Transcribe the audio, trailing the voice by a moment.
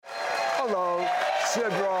Hello,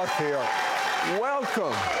 Sid Roth here.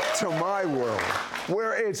 Welcome to my world,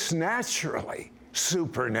 where it's naturally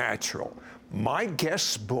supernatural. My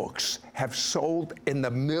guest's books have sold in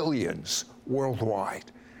the millions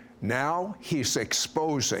worldwide. Now he's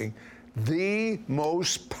exposing the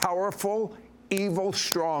most powerful evil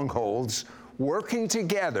strongholds working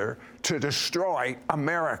together to destroy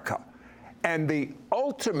America. And the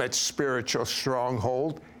ultimate spiritual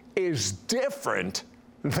stronghold is different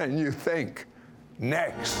than you think.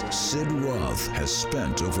 Next. Sid Roth has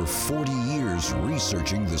spent over 40 years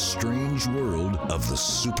researching the strange world of the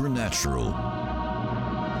supernatural.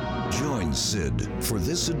 Join Sid for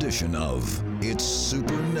this edition of It's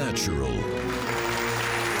Supernatural.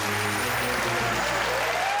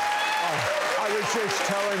 I was just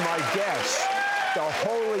telling my guests, the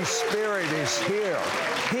Holy Spirit is here.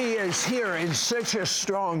 He is here in such a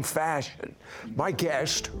strong fashion. My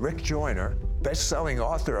guest, Rick Joyner, best-selling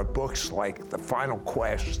author of books like The Final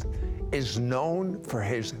Quest, is known for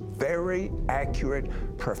his very accurate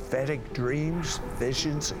prophetic dreams,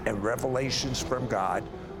 visions, and revelations from God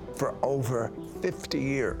for over 50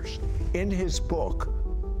 years. In his book,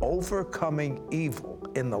 Overcoming Evil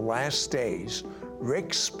in the Last Days,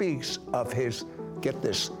 Rick speaks of his, get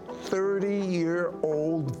this,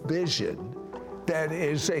 30-year-old vision that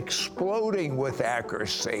is exploding with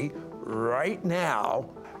accuracy right now.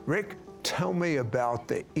 Rick, tell me about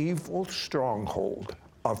the evil stronghold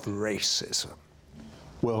of racism.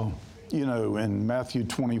 Well, you know, in Matthew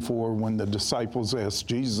 24, when the disciples asked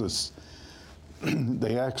Jesus,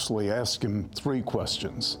 they actually asked him 3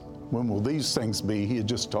 questions. When will these things be? He had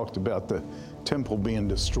just talked about the temple being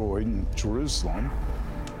destroyed in Jerusalem.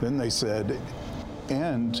 Then they said,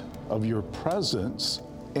 and of your presence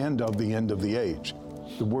and of the end of the age.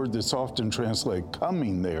 The word that's often translated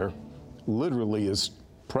coming there literally is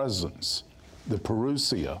presence, the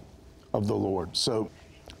parousia of the Lord. So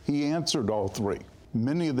he answered all 3.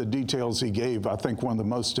 Many of the details he gave, I think one of the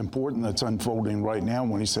most important that's unfolding right now,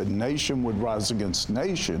 when he said nation would rise against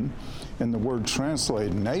nation, and the word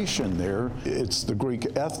translated nation there, it's the Greek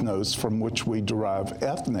ethnos from which we derive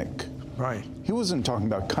ethnic. Right. He wasn't talking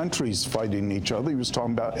about countries fighting each other. He was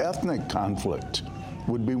talking about ethnic conflict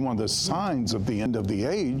would be one of the signs of the end of the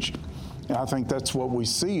age. And I think that's what we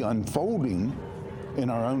see unfolding in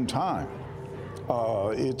our own time.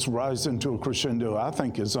 Its rise into a crescendo, I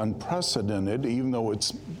think, is unprecedented, even though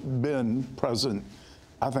it's been present,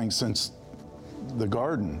 I think, since the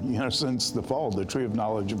garden, since the fall, the tree of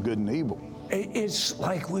knowledge of good and evil. It's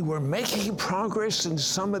like we were making progress in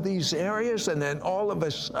some of these areas, and then all of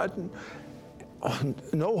a sudden,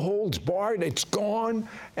 no holds barred, it's gone,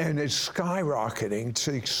 and it's skyrocketing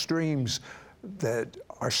to extremes that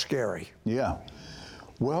are scary. Yeah.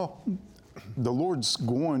 Well, the Lord's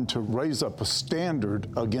going to raise up a standard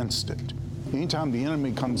against it. Anytime the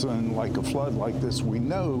enemy comes in like a flood like this, we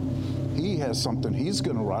know he has something he's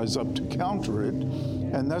going to rise up to counter it,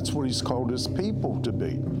 and that's what he's called his people to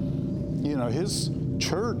be. His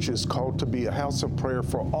church is called to be a house of prayer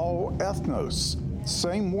for all ethnos,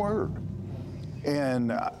 same word.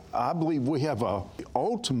 And I believe we have an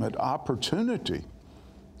ultimate opportunity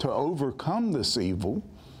to overcome this evil.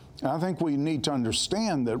 I think we need to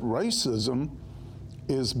understand that racism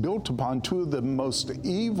is built upon 2 of the most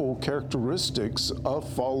evil characteristics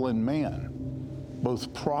of fallen man,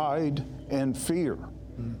 both pride and fear.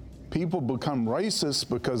 People become racist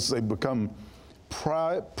because they become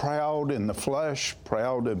proud in the flesh,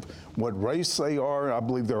 proud of what race they are. I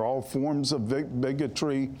believe they're all forms of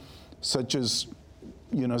bigotry, such as,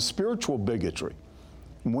 spiritual bigotry.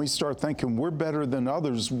 When we start thinking we're better than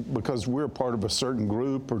others because we're part of a certain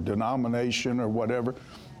group or denomination or whatever,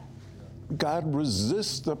 God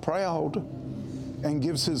resists the proud and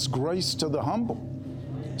gives his grace to the humble.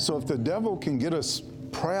 So if the devil can get us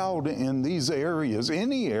proud in these areas,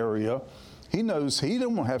 any area, he knows he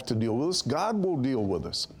don't have to deal with us. God will deal with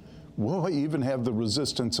us. We'll even have the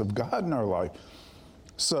resistance of God in our life.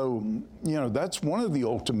 So, that's one of the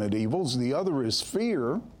ultimate evils. The other is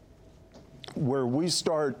fear, where we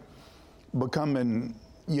start becoming,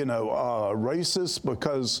 racist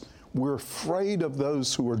because we're afraid of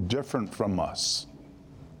those who are different from us.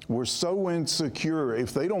 We're so insecure.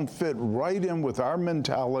 If they don't fit right in with our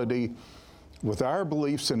mentality, with our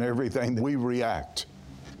beliefs and everything, we react.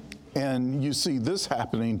 And you see this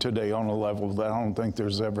happening today on a level that I don't think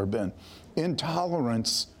there's ever been.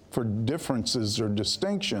 Intolerance for differences or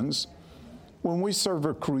distinctions when we serve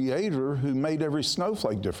a creator who made every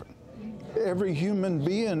snowflake different. Every human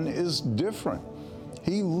being is different.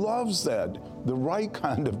 He loves that, the right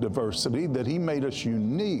kind of diversity, that he made us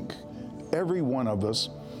unique, every one of us.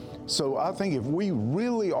 So I think if we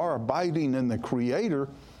really are abiding in the Creator,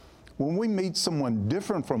 when we meet someone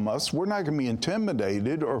different from us, we're not going to be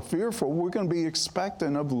intimidated or fearful. We're going to be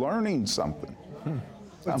expectant of learning something.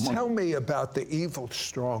 Tell me about the evil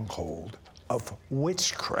stronghold of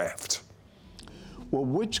witchcraft. Well,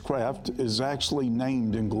 witchcraft is actually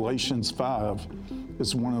named in Galatians 5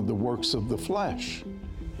 as one of the works of the flesh.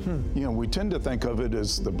 You know, we tend to think of it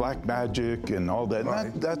as the black magic and all that.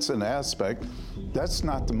 Right. That's an aspect. That's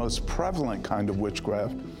not the most prevalent kind of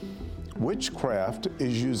witchcraft. Witchcraft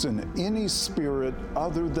is using any spirit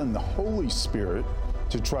other than the Holy Spirit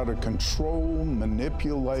to try to control,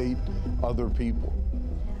 manipulate other people.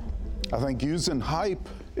 I think using hype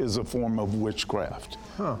is a form of witchcraft.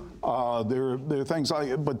 There are things like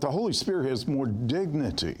it, but the Holy Spirit has more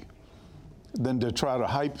dignity than to try to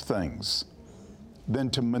hype things, than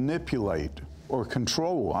to manipulate or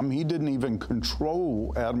control. I mean, he didn't even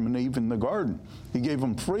control Adam and Eve in the garden. He gave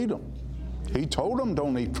them freedom. He told them,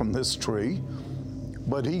 don't eat from this tree,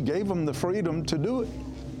 but he gave them the freedom to do it.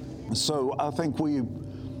 So I think we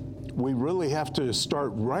really have to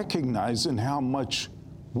start recognizing how much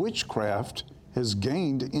witchcraft has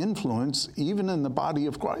gained influence even in the body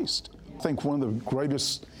of Christ. I think one of the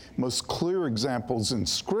greatest, most clear examples in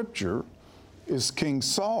Scripture is King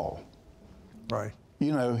Saul. Right.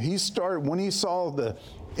 You know, when he saw the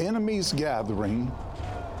enemies gathering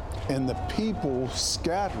and the people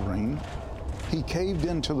scattering, he caved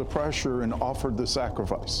into the pressure and offered the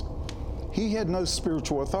sacrifice. He had no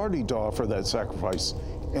spiritual authority to offer that sacrifice.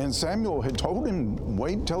 And Samuel had told him,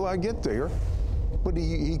 wait till I get there. But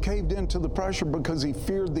he caved into the pressure because he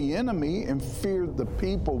feared the enemy and feared the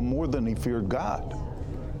people more than he feared God.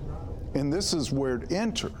 And this is where it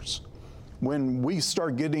enters. When we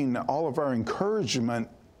start getting all of our encouragement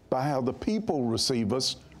by how the people receive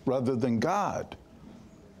us rather than God.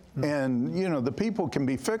 And, you know, the people can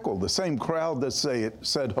be fickle. The same crowd that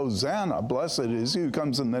said, Hosanna, blessed is he who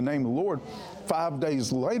comes in the name of the Lord, 5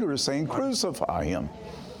 days later is saying, crucify him.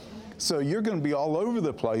 So you're going to be all over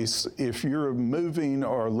the place if you're moving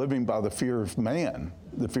or living by the fear of man,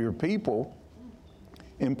 the fear of people,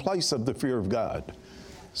 in place of the fear of God.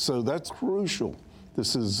 So that's crucial.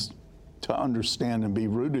 This is to understand and be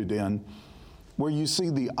rooted in, where you see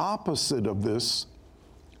the opposite of this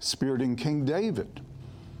spirit in King David.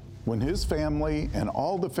 When his family and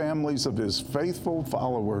all the families of his faithful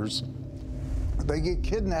followers, they get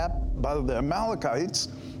kidnapped by the Amalekites,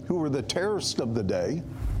 who were the terrorists of the day.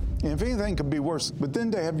 And if anything could be worse, but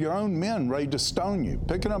then to have your own men ready to stone you,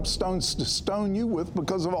 picking up stones to stone you with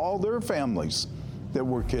because of all their families that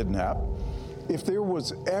were kidnapped. If there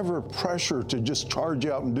was ever pressure to just charge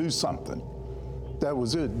out and do something, that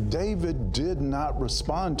was it. David did not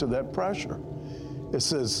respond to that pressure. It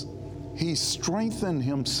says, he strengthened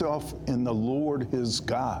himself in the Lord his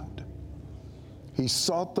God. He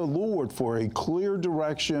sought the Lord for a clear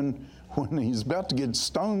direction. When he's about to get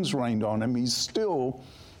stones rained on him, he still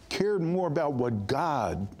cared more about what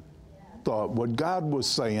God thought, what God was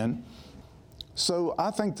saying. So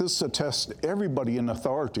I think this is a test everybody in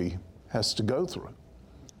authority has to go through.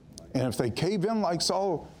 And if they cave in like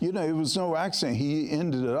Saul, you know, it was no accident. He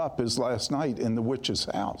ended up his last night in the witch's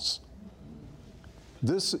house.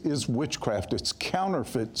 This is witchcraft. It's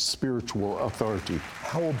counterfeit spiritual authority.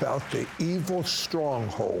 How about the evil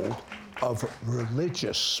stronghold of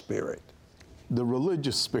religious spirit? The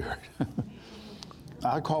religious spirit.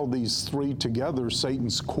 I call these three together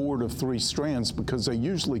Satan's cord of three strands because they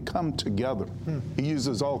usually come together. He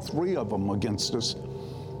uses all three of them against us.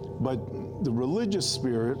 But the religious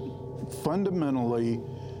spirit fundamentally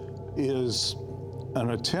is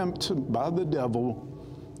an attempt by the devil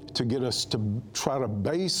to get us to try to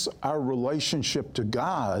base our relationship to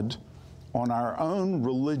God on our own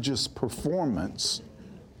religious performance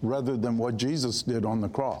rather than what Jesus did on the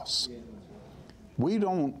cross. We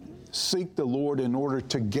don't seek the Lord in order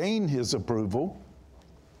to gain his approval.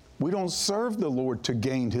 We don't serve the Lord to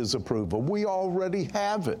gain his approval. We already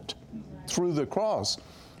have it through the cross.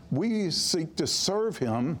 We seek to serve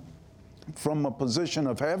him from a position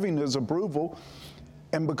of having his approval,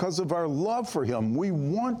 and because of our love for him, we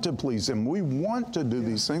want to please him. We want to do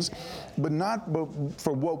these things, but not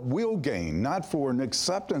for what we'll gain, not for an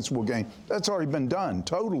acceptance we'll gain. That's already been done,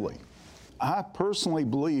 totally. I personally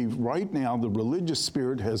believe right now the religious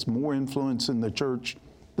spirit has more influence in the church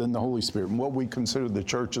than the Holy Spirit, and what we consider the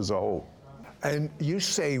church as a whole. And you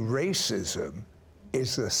say racism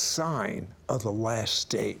is a sign of the last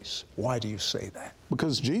days. Why do you say that?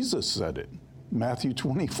 Because Jesus said it, Matthew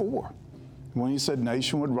 24. When he said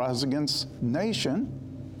nation would rise against nation,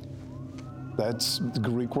 that's the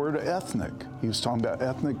Greek word ethnic. He was talking about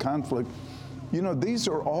ethnic conflict. You know, these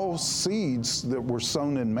are all seeds that were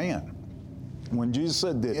sown in man. When Jesus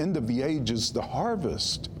said the end of the age is the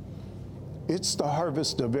harvest, it's the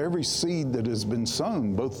harvest of every seed that has been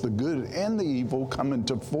sown, both the good and the evil come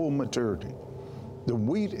into full maturity, the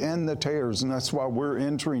wheat and the tares, and that's why we're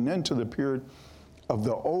entering into the period of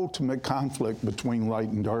the ultimate conflict between light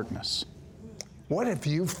and darkness. What have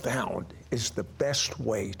you found is the best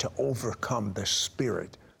way to overcome the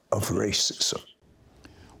spirit of racism?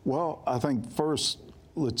 Well, I think first,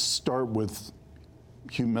 let's start with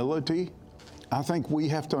humility. I think we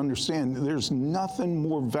have to understand there's nothing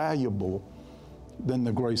more valuable than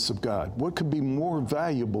the grace of God. What could be more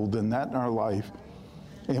valuable than that in our life?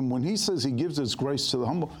 And when he says he gives his grace to the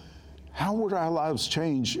humble, how would our lives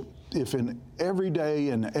change if in every day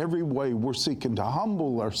and every way we're seeking to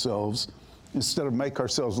humble ourselves instead of make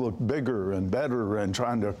ourselves look bigger and better and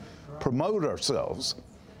trying to promote ourselves?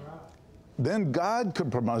 Then God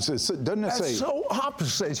could promote us. Doesn't it say? That's so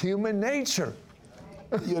opposite human nature.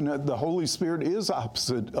 You know, the Holy Spirit is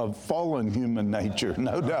opposite of fallen human nature,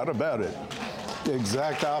 no doubt about it. The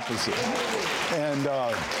exact opposite.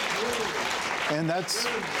 And that's,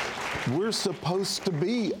 we're supposed to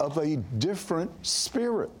be of a different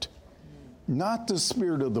spirit, not the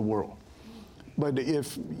spirit of the world. But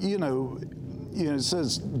if, it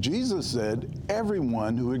says, Jesus said,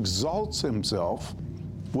 everyone who exalts himself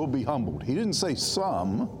will be humbled. He didn't say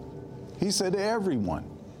some, he said everyone.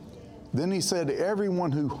 Then he said,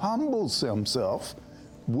 everyone who humbles himself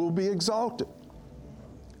will be exalted.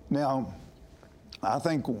 Now, I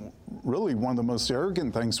think really one of the most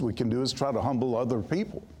arrogant things we can do is try to humble other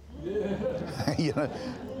people. Yeah.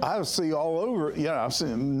 I see all over, I've seen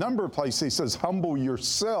a number of places he says, humble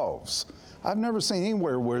yourselves. I've never seen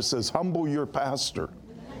anywhere where it says, humble your pastor,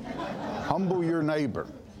 humble your neighbor.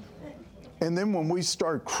 And then when we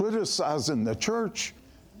start criticizing the church,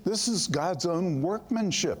 this is God's own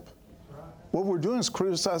workmanship. What we're doing is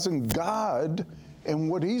criticizing God and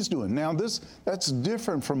what he's doing. Now that's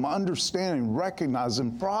different from understanding,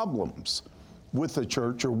 recognizing problems with the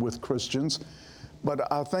church or with Christians.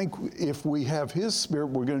 But I think if we have his spirit,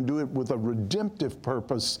 we're going to do it with a redemptive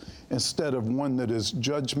purpose instead of one that is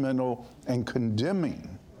judgmental and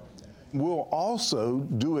condemning. We'll also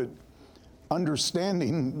do it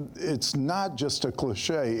understanding it's not just a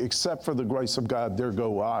cliche, except for the grace of God, there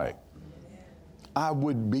go I. I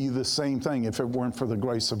would be the same thing if it weren't for the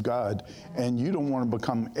grace of God. And you don't want to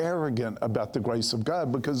become arrogant about the grace of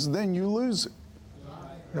God because then you lose it.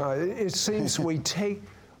 It seems we take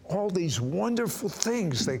all these wonderful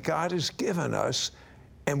things that God has given us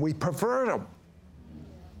and we pervert them.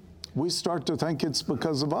 We start to think it's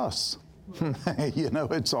because of us.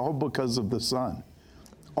 It's all because of the Son.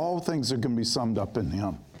 All things are going to be summed up in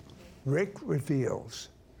him. Rick reveals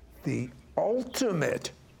the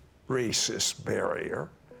ultimate racist barrier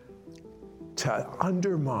to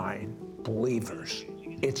undermine believers.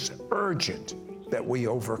 It's urgent that we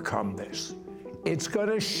overcome this. It's going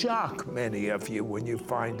to shock many of you when you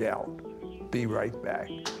find out. Be right back.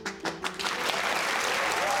 We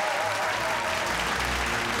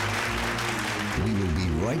will be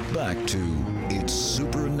right back to It's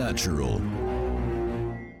Supernatural.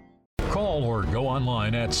 Call or go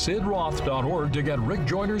online at sidroth.org to get Rick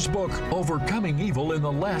Joyner's book, Overcoming Evil in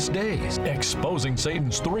the Last Days, exposing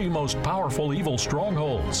Satan's 3 most powerful evil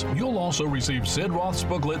strongholds. You'll also receive Sid Roth's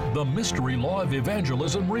booklet, The Mystery Law of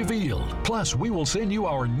Evangelism Revealed. Plus, we will send you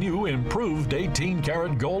our new improved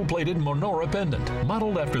 18-karat gold-plated menorah pendant,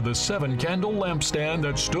 modeled after the 7-candle lampstand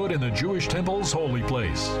that stood in the Jewish temple's holy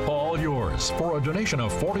place. All yours for a donation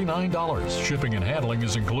of $49. Shipping and handling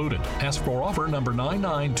is included. Ask for offer number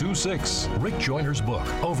 9926. Rick Joyner's book,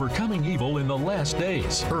 Overcoming Evil in the Last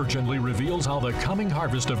Days, urgently reveals how the coming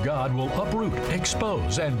harvest of God will uproot,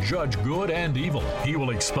 expose, and judge good and evil. He will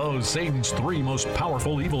expose Satan's 3 most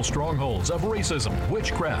powerful evil strongholds of racism,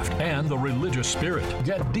 witchcraft, and the religious spirit.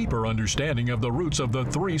 Get deeper understanding of the roots of the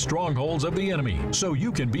 3 strongholds of the enemy, so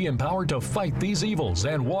you can be empowered to fight these evils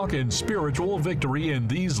and walk in spiritual victory in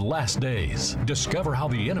these last days. Discover how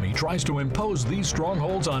the enemy tries to impose these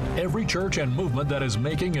strongholds on every church and movement that is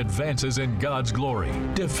making advances in God's glory.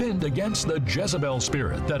 Defend against the Jezebel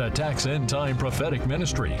spirit that attacks end-time prophetic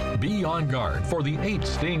ministry. Be on guard for the 8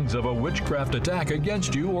 stings of a witchcraft attack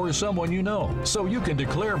against you or someone you know, so you can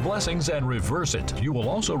declare blessings and reverse it. You will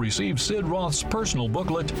also receive Sid Roth's personal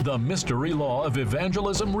booklet, The Mystery Law of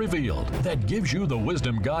Evangelism Revealed, that gives you the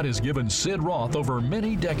wisdom God has given Sid Roth over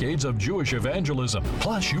many decades of Jewish evangelism.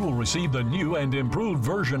 Plus, you will receive the new and improved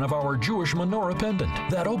version of our Jewish menorah pendant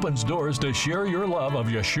that opens doors to share your love of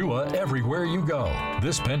Yeshua everywhere you go.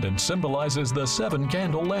 This pendant symbolizes the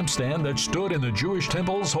 7-candle lampstand that stood in the Jewish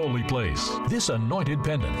temple's holy place. This anointed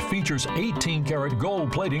pendant features 18-karat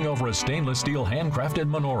gold plating over a stainless steel handcrafted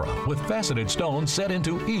menorah with faceted stones set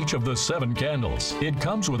into each of the 7 candles. It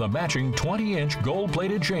comes with a matching 20-inch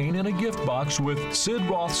gold-plated chain in a gift box with Sid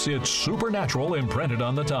Roth's It's Supernatural imprinted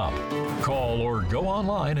on the top. Call or go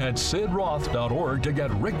online at sidroth.org to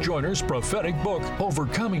get Rick Joyner's prophetic book,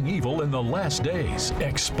 Overcoming Evil in the Last Days,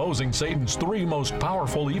 exposing Satan's 3 most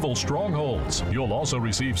powerful evil strongholds. You'll also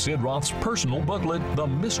receive Sid Roth's personal booklet, The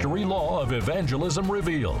Mystery Law of Evangelism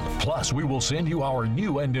Revealed. Plus, we will send you our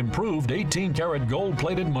new and improved 18-karat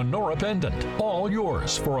gold-plated menorah pendant. All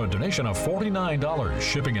yours for a donation of $49.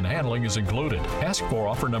 Shipping and handling is included. Ask for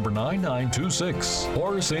offer number 9926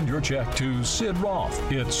 or send your check to Sid Roth.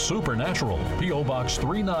 It's Supernatural. P.O. Box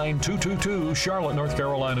 39222, Charlotte, North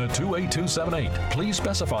Carolina 28278. Please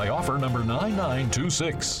specify offer number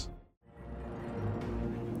 9926.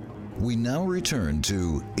 We now return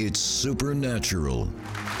to It's Supernatural.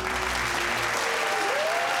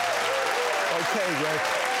 Okay, Rick,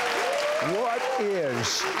 what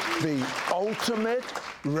is the ultimate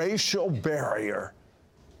racial barrier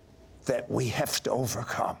that we have to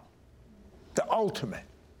overcome? The ultimate.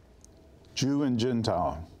 Jew and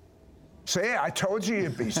Gentile. See, I told you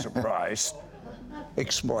you'd be surprised.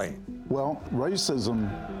 Explain. Well, racism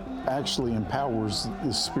actually empowers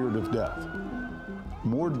the spirit of death.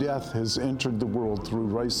 More death has entered the world through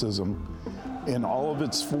racism in all of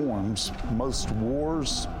its forms. Most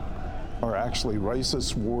wars are actually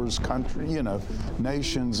racist wars,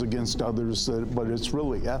 nations against others, but it's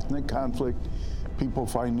really ethnic conflict. People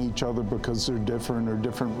fighting each other because they're different or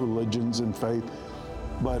different religions and faith.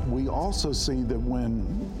 But we also see that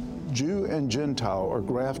when Jew and Gentile are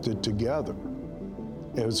grafted together,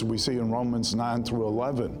 as we see in Romans 9 through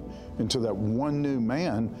 11, into that one new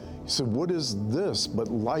man, he said, what is this but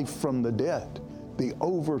life from the dead? The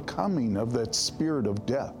overcoming of that spirit of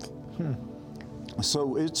death.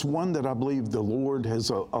 So it's one that I believe the Lord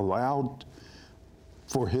has allowed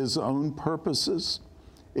for his own purposes.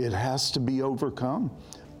 It has to be overcome.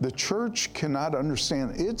 The church cannot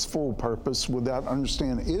understand its full purpose without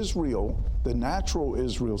understanding Israel, the natural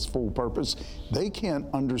Israel's full purpose. They can't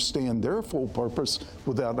understand their full purpose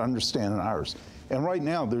without understanding ours. And right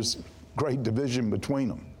now, there's great division between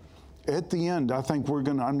them. At the end, I think we're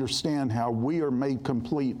going to understand how we are made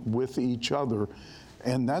complete with each other.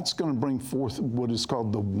 And that's going to bring forth what is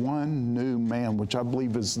called the one new man, which I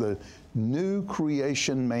believe is the new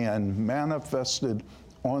creation man manifested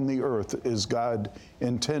on the earth as God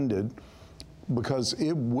intended, because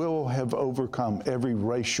it will have overcome every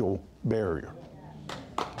racial barrier,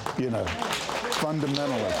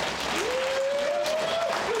 fundamentally.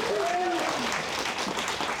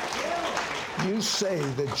 You say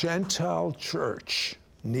the Gentile church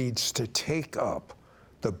needs to take up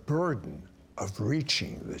the burden of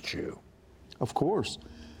reaching the Jew. Of course.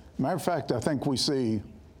 Matter of fact, I think we see,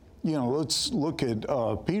 let's look at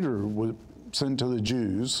Peter was sent to the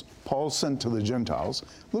Jews, Paul sent to the Gentiles.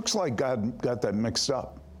 Looks like God got that mixed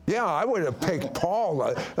up. Yeah, I would have picked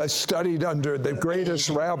Paul, studied under the greatest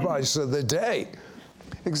rabbis of the day.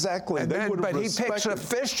 Exactly. But he picks a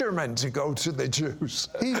fisherman to go to the Jews.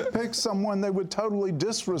 He picks someone they would totally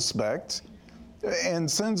disrespect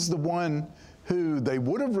and sends the one who they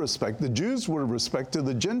would have respected, the Jews would have respected,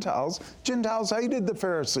 the Gentiles. Gentiles hated the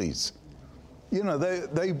Pharisees.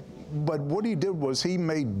 But what he did was he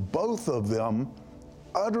made both of them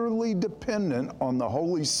utterly dependent on the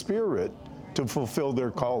Holy Spirit to fulfill their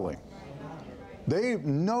calling.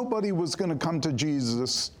 Nobody was going to come to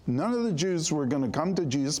Jesus. None of the Jews were going to come to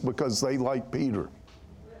Jesus because they liked Peter.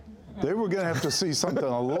 They were going to have to see something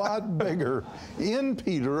a lot bigger in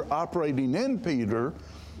Peter, operating in Peter,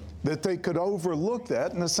 that they could overlook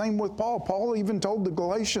that. And the same with Paul. Paul even told the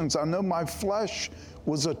Galatians, I know my flesh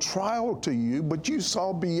was a trial to you, but you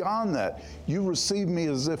saw beyond that. You received me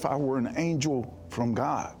as if I were an angel from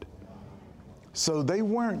God. So they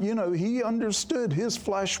weren't, he understood his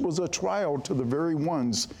flesh was a trial to the very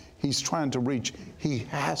ones he's trying to reach. He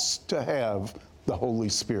has to have the Holy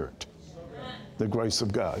Spirit, the grace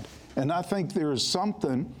of God. And I think there is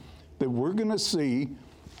something that we're going to see.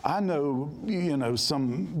 I know,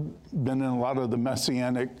 some been in a lot of the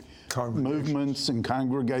Messianic movements and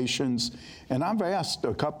congregations, and I've asked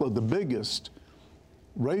a couple of the biggest,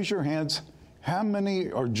 raise your hands, how many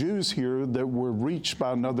are Jews here that were reached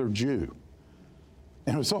by another Jew?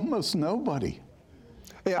 And it was almost nobody.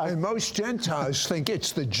 Yeah, and most Gentiles think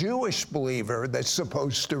it's the Jewish believer that's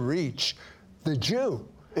supposed to reach the Jew.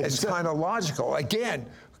 It's kind of logical. Again,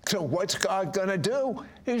 So what's God going to do?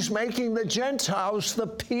 He's making the Gentiles the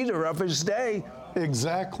Peter of his day.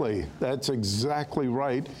 Exactly. That's exactly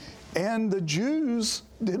right. And the Jews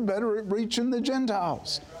did better at reaching the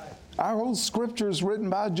Gentiles. Our whole scripture is written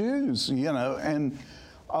by Jews, and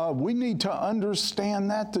we need to understand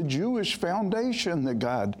that the Jewish foundation that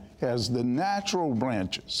God has, the natural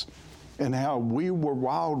branches, and how we were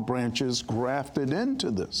wild branches grafted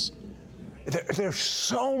into this. There's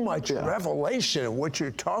so much revelation in what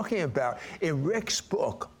you're talking about. In Rick's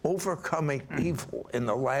book, Overcoming Evil in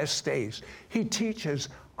the Last Days, he teaches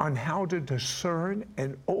on how to discern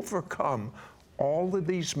and overcome all of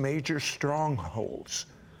these major strongholds.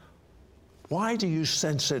 Why do you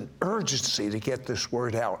sense an urgency to get this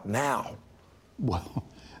word out now? Well,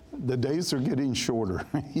 the days are getting shorter.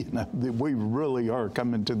 We really are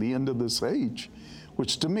coming to the end of this age,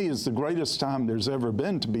 which to me is the greatest time there's ever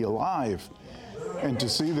been to be alive and to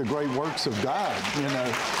see the great works of God,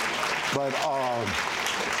 But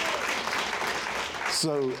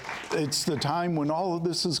so it's the time when all of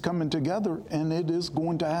this is coming together, and it is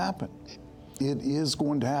going to happen. It is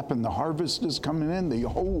going to happen. The harvest is coming in. The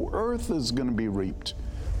whole earth is going to be reaped,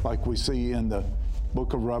 like we see in the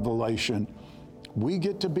book of Revelation. We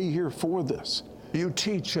get to be here for this. You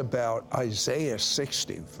teach about Isaiah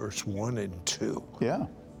 60, verse 1 and 2. Yeah.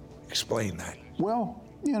 Explain that. Well,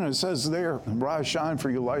 it says there, "Rise, shine,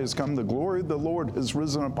 for your light has come. The glory of the Lord has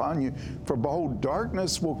risen upon you. For behold,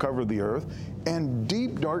 darkness will cover the earth, and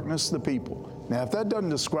deep darkness the people." Now, if that doesn't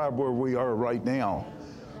describe where we are right now,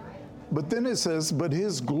 but then it says, "But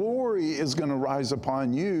his glory is going to rise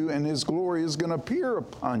upon you, and his glory is going to appear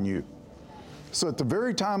upon you." So at the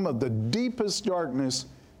very time of the deepest darkness,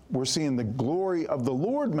 we're seeing the glory of the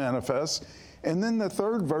Lord manifest. And then the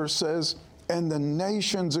third verse says, "And the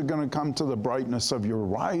nations are going to come to the brightness of your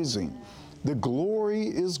rising." The glory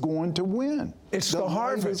is going to win. It's the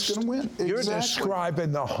harvest. Is going to win. You're Exactly.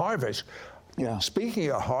 describing the harvest. Yeah. Speaking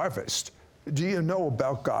of harvest, do you know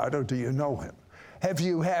about God or do you know him? Have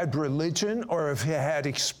you had religion or have you had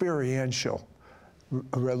experiential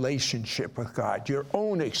relationship with God? Your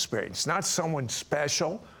own experience, not someone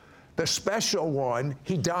special. The special one,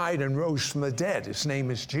 he died and rose from the dead. His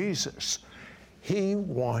name is Jesus. He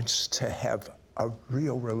wants to have a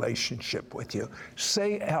real relationship with you.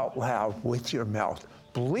 Say out loud with your mouth,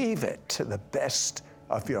 believe it to the best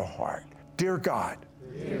of your heart. Dear God,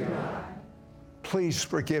 please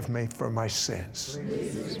forgive me for my sins.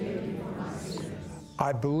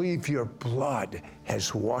 I believe your blood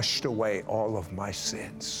has washed away all of my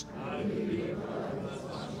sins.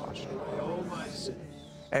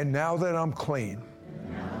 And now that I'm clean,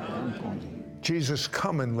 Jesus,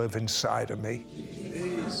 come and live inside of me.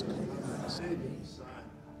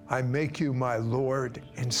 I make you my Lord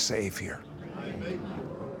and Savior.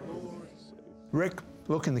 Rick,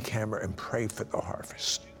 look in the camera and pray for the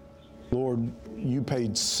harvest. Lord, you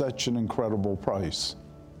paid such an incredible price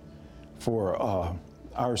for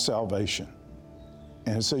our salvation.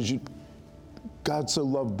 And it says, God so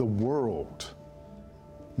loved the world,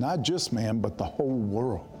 not just man, but the whole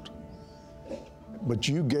world. But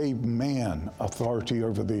you gave man authority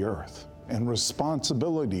over the earth and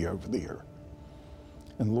responsibility over the earth.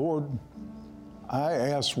 And Lord, I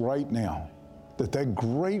ask right now that that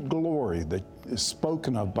great glory that is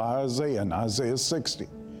spoken of by Isaiah in Isaiah 60,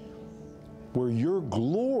 where your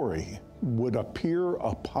glory would appear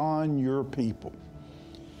upon your people.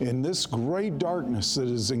 In this great darkness that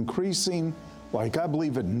is increasing like I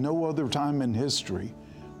believe at no other time in history,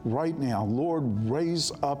 right now, Lord,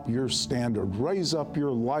 raise up your standard, raise up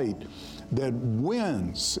your light that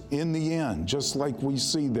wins in the end, just like we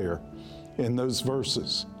see there in those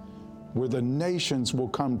verses, where the nations will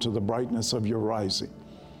come to the brightness of your rising.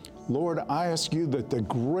 Lord, I ask you that the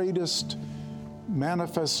greatest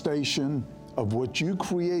manifestation of what you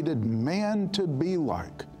created man to be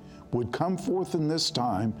like would come forth in this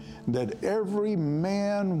time, that every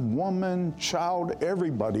man, woman, child,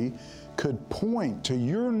 everybody could point to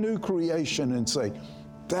your new creation and say,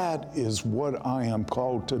 that is what I am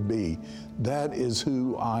called to be. That is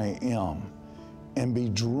who I am. And be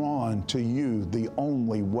drawn to you, the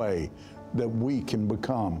only way that we can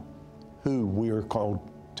become who we are called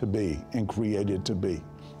to be and created to be.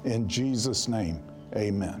 In Jesus' name,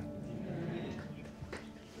 amen.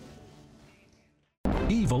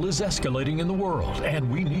 Evil is escalating in the world,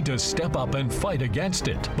 and we need to step up and fight against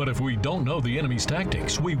it. But if we don't know the enemy's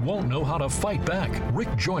tactics, we won't know how to fight back.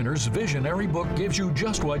 Rick Joyner's visionary book gives you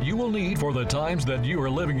just what you will need for the times that you are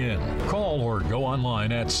living in. Call or go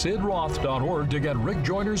online at sidroth.org to get Rick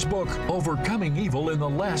Joyner's book, Overcoming Evil in the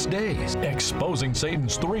Last Days, exposing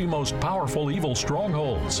Satan's 3 most powerful evil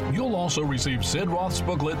strongholds. You'll also receive Sid Roth's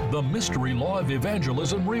booklet, The Mystery Law of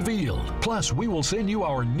Evangelism Revealed. Plus, we will send you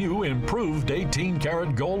our new improved 18-karat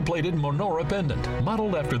gold-plated menorah pendant,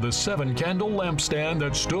 modeled after the 7-candle lampstand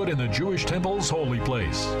that stood in the Jewish temple's holy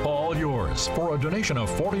place. All yours for a donation of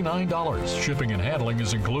 $49. Shipping and handling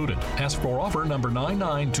is included. Ask for offer number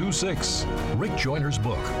 9926. Rick Joyner's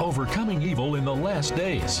book, Overcoming Evil in the Last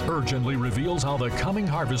Days, urgently reveals how the coming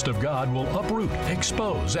harvest of God will uproot,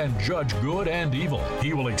 expose, and judge good and evil.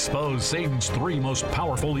 He will expose Satan's 3 most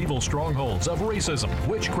powerful evil strongholds of racism,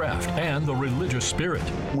 witchcraft, and the religious spirit.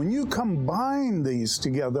 When you combine these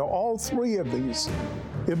together, all 3 of these,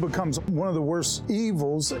 it becomes one of the worst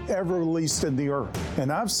evils ever released in the earth. And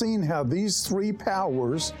I've seen how these 3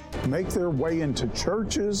 powers make their way into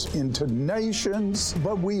churches, into nations,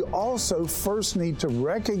 but we also first need to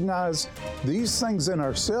recognize these things in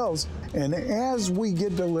ourselves, and as we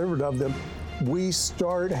get delivered of them, we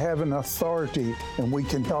start having authority and we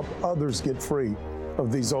can help others get free of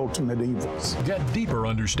these ultimate evils. Get deeper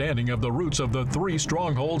understanding of the roots of the 3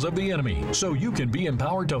 strongholds of the enemy, so you can be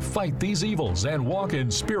empowered to fight these evils and walk in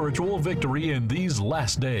spiritual victory in these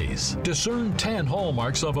last days. Discern 10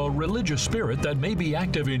 hallmarks of a religious spirit that may be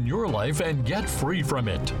active in your life and get free from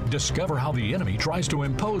it. Discover how the enemy tries to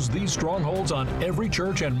impose these strongholds on every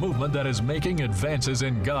church and movement that is making advances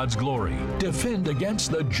in God's glory. Defend against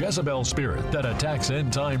the Jezebel spirit that attacks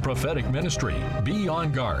end-time prophetic ministry. Be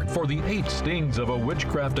on guard for the 8 stings of a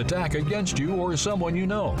witchcraft attack against you or someone you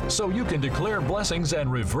know, so you can declare blessings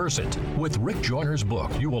and reverse it. With Rick Joyner's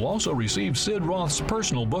book, you will also receive Sid Roth's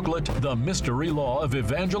personal booklet, The Mystery Law of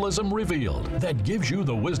Evangelism Revealed, that gives you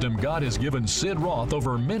the wisdom God has given Sid Roth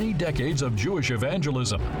over many decades of Jewish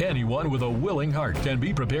evangelism. Anyone with a willing heart can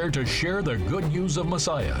be prepared to share the good news of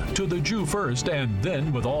Messiah to the Jew first and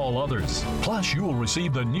then with all others. Plus, you will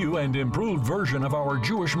receive the new and improved version of our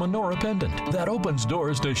Jewish menorah pendant that opens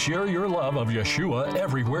doors to share your love of Yeshua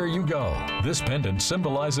everywhere you go. This pendant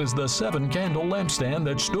symbolizes the 7-candle lampstand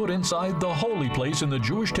that stood inside the holy place in the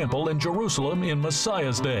Jewish temple in Jerusalem in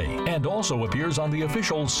Messiah's day, and also appears on the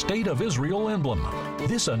official State of Israel emblem.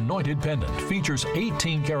 This anointed pendant features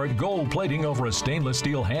 18-karat gold plating over a stainless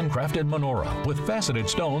steel handcrafted menorah with faceted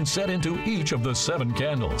stones set into each of the 7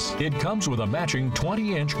 candles. It comes with a matching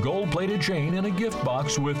 20-inch gold-plated chain in a gift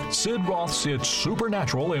box with Sid Roth's It's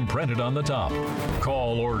Supernatural imprinted on the top.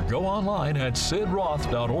 Call or go online at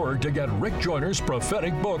sidroth.org to get Rick Joyner's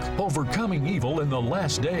prophetic book, Overcoming Evil in the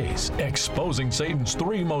Last Days, exposing Satan's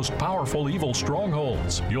 3 most powerful evil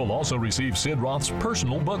strongholds. You'll also receive Sid Roth's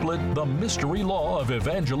personal booklet, The Mystery Law of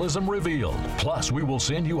Evangelism Revealed. Plus, we will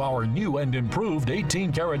send you our new and improved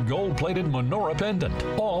 18-karat gold-plated menorah pendant.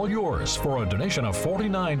 All yours for a donation of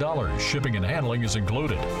 $49. Shipping and handling is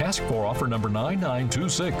included. Ask for offer number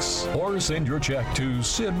 9926 or send your check to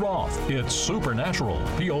Sid Roth. It's Supernatural,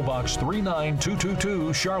 P.O. Box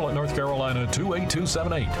 39222, Charlotte, North Carolina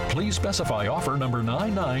 28278. Please specify offer number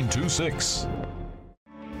 9926.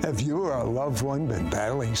 Have you or a loved one been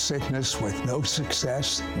battling sickness with no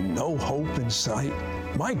success, no hope in sight?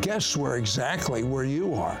 My guests were exactly where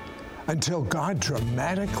you are until God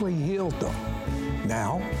dramatically healed them.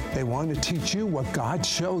 Now, they want to teach you what God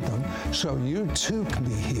showed them so you too can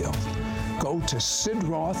be healed. Go to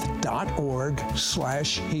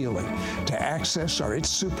sidroth.org/healing to access our It's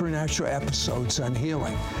Supernatural episodes on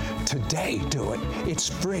healing. Today, do it. It's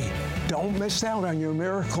free. Don't miss out on your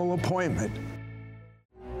miracle appointment.